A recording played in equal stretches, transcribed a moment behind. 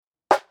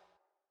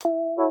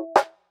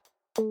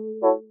Thanks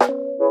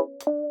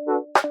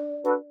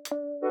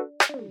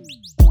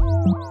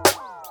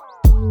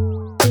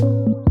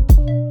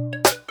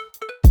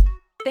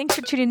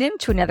for tuning in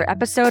to another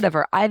episode of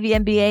our Ivey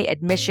MBA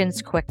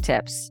Admissions Quick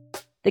Tips.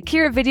 The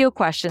Kira video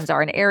questions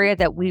are an area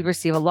that we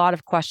receive a lot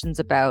of questions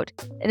about,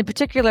 and in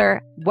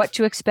particular, what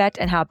to expect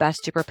and how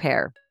best to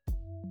prepare.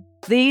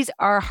 These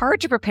are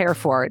hard to prepare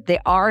for. They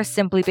are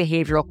simply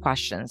behavioral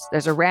questions.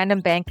 There's a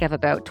random bank of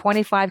about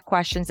 25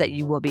 questions that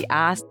you will be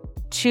asked.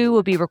 2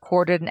 will be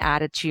recorded and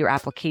added to your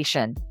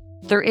application.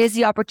 There is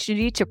the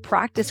opportunity to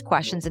practice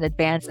questions in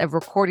advance of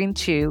recording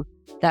 2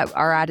 that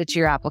are added to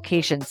your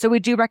application. So we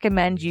do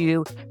recommend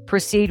you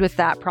proceed with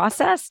that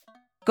process.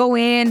 Go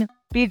in,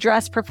 be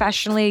dressed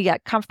professionally,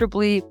 yet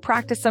comfortably,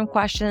 practice some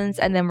questions,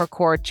 and then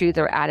record 2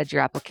 that are added to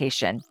your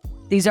application.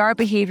 These are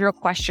behavioral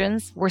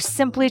questions. We're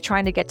simply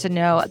trying to get to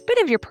know a bit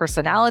of your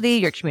personality,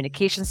 your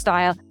communication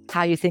style,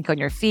 how you think on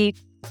your feet,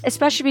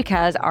 especially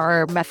because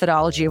our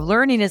methodology of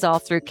learning is all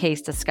through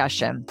case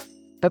discussion.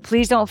 But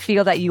please don't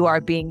feel that you are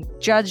being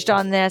judged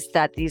on this,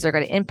 that these are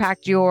going to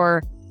impact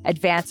your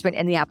advancement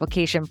in the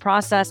application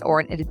process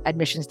or in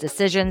admissions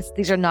decisions.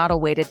 These are not a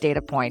weighted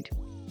data point.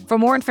 For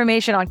more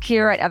information on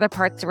Kira and other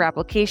parts of our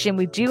application,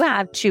 we do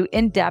have 2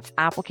 in-depth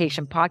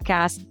application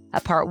podcasts,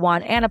 a part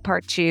 1 and a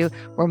part 2,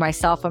 where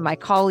myself and my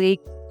colleague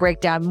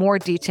break down more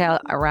detail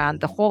around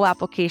the whole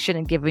application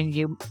and giving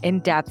you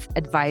in-depth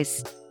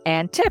advice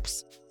and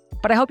tips.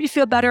 But I hope you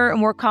feel better and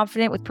more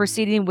confident with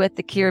proceeding with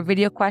the Kira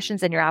video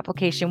questions and your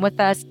application with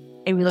us,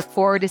 and we look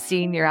forward to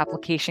seeing your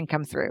application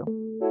come through.